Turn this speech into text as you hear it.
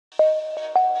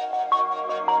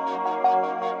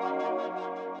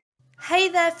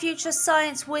there, future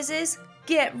science whizzes!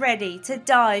 Get ready to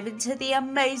dive into the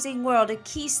amazing world of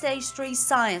Key Stage 3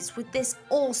 science with this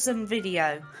awesome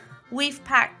video. We've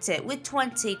packed it with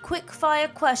 20 quick-fire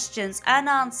questions and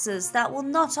answers that will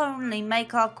not only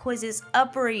make our quizzes a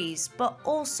breeze, but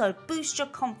also boost your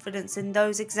confidence in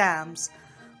those exams.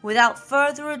 Without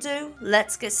further ado,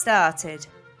 let's get started.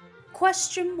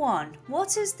 Question 1.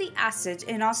 What is the acid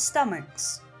in our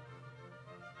stomachs?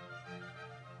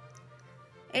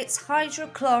 It's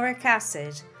hydrochloric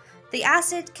acid. The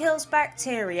acid kills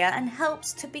bacteria and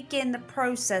helps to begin the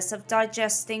process of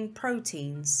digesting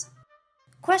proteins.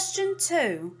 Question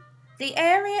 2. The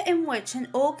area in which an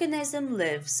organism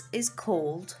lives is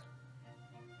called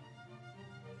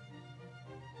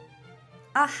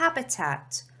a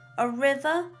habitat. A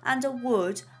river and a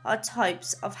wood are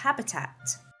types of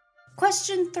habitat.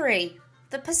 Question 3.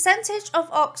 The percentage of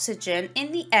oxygen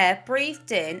in the air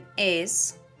breathed in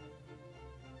is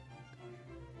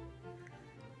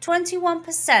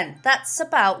 21%, that's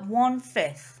about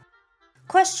 1/5.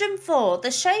 Question 4.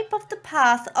 The shape of the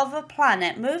path of a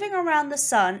planet moving around the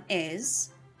sun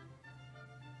is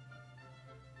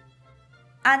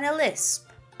an ellipse.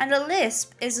 An ellipse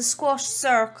is a squashed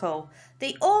circle.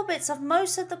 The orbits of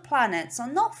most of the planets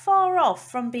are not far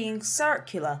off from being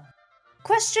circular.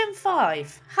 Question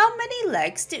 5. How many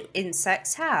legs do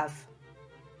insects have?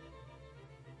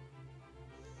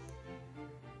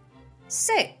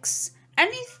 6.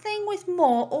 Anything with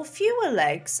more or fewer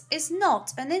legs is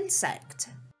not an insect.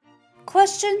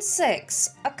 Question 6.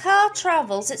 A car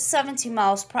travels at 70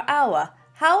 miles per hour.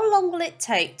 How long will it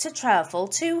take to travel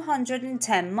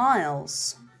 210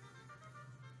 miles?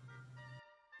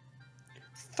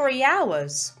 3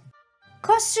 hours.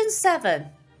 Question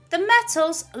 7. The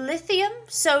metals lithium,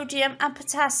 sodium and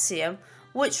potassium,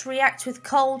 which react with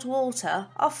cold water,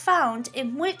 are found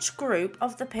in which group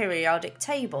of the periodic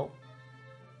table?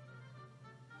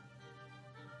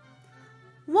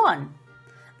 1.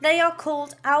 They are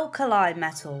called alkali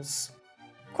metals.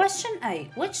 Question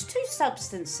 8. Which two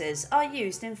substances are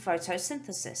used in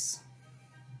photosynthesis?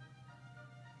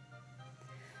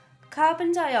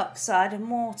 Carbon dioxide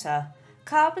and water.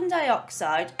 Carbon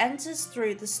dioxide enters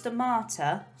through the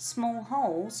stomata, small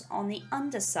holes on the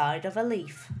underside of a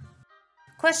leaf.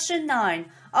 Question 9.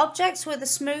 Objects with a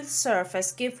smooth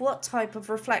surface give what type of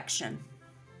reflection?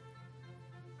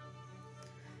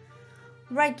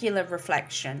 Regular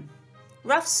reflection.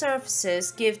 Rough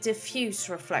surfaces give diffuse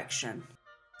reflection.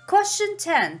 Question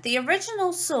 10. The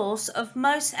original source of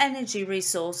most energy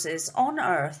resources on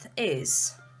Earth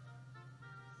is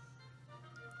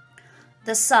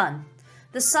the sun.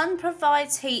 The sun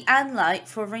provides heat and light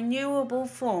for renewable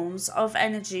forms of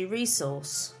energy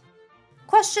resource.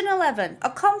 Question 11. A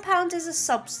compound is a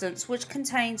substance which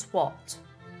contains what?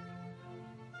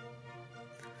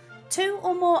 2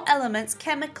 or more elements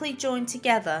chemically joined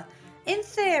together. In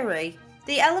theory,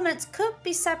 the elements could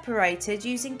be separated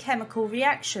using chemical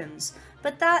reactions,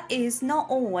 but that is not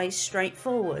always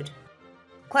straightforward.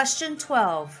 Question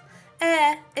 12.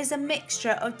 Air is a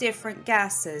mixture of different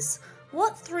gases.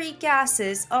 What 3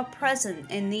 gases are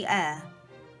present in the air?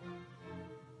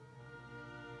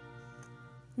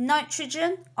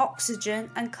 Nitrogen,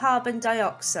 oxygen and carbon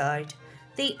dioxide.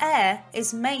 The air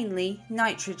is mainly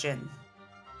nitrogen.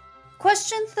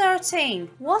 Question 13.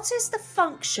 What is the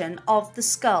function of the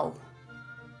skull?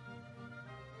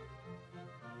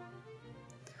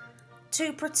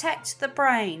 To protect the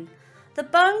brain. The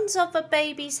bones of a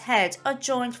baby's head are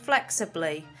joined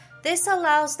flexibly. This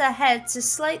allows their head to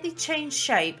slightly change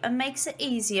shape and makes it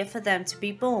easier for them to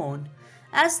be born.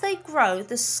 As they grow,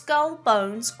 the skull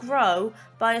bones grow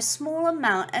by a small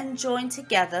amount and join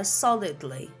together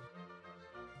solidly.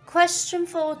 Question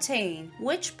 14.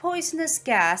 Which poisonous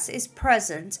gas is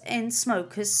present in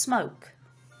smoker's smoke?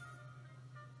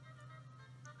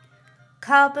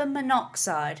 Carbon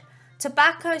monoxide.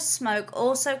 Tobacco smoke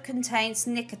also contains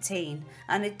nicotine,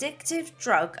 an addictive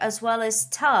drug, as well as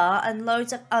tar and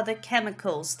loads of other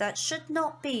chemicals that should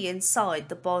not be inside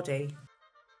the body.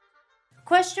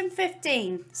 Question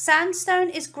 15. Sandstone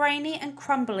is grainy and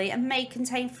crumbly and may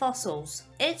contain fossils.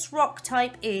 Its rock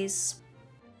type is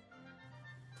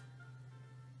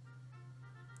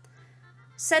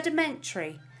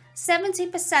sedimentary.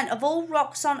 70% of all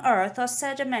rocks on Earth are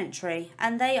sedimentary,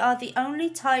 and they are the only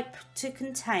type to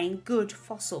contain good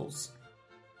fossils.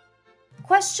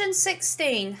 Question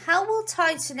 16. How will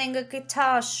tightening a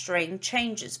guitar string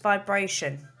change its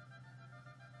vibration?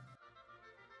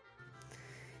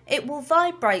 It will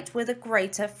vibrate with a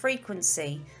greater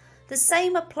frequency. The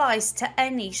same applies to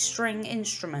any string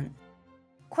instrument.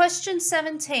 Question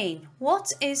 17.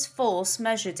 What is force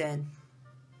measured in?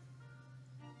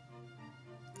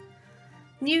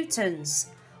 Newtons.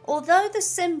 Although the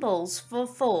symbols for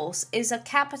force is a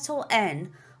capital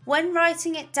N, when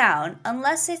writing it down,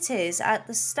 unless it is at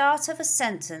the start of a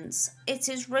sentence, it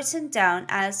is written down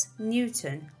as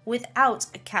Newton without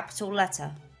a capital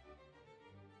letter.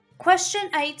 Question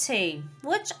 18.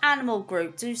 Which animal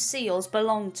group do seals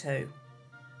belong to?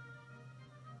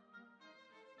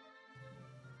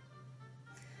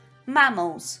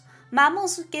 Mammals.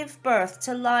 Mammals give birth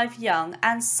to live young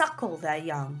and suckle their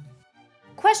young.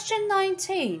 Question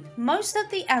 19. Most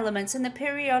of the elements in the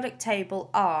periodic table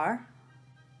are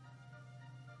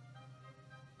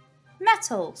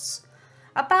metals.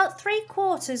 About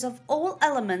 3/4 of all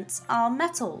elements are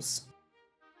metals.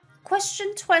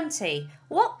 Question 20.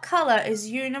 What colour is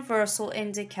universal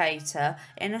indicator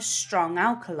in a strong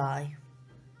alkali?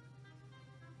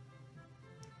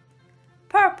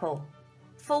 Purple.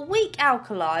 For weak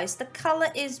alkalis, the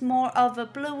colour is more of a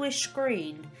bluish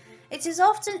green. It is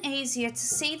often easier to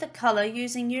see the colour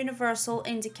using universal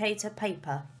indicator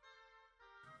paper.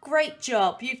 Great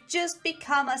job! You've just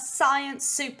become a science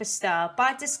superstar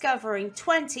by discovering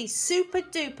 20 super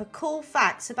duper cool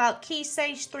facts about Key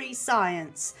Stage 3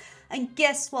 science. And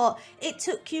guess what? It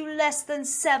took you less than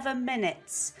 7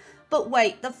 minutes. But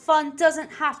wait, the fun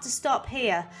doesn't have to stop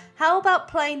here. How about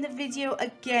playing the video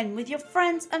again with your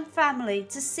friends and family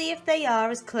to see if they are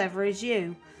as clever as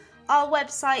you? Our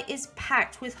website is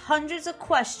packed with hundreds of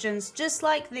questions just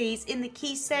like these in the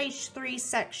Key Stage 3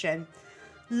 section.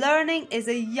 Learning is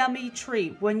a yummy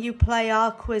treat when you play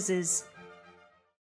our quizzes.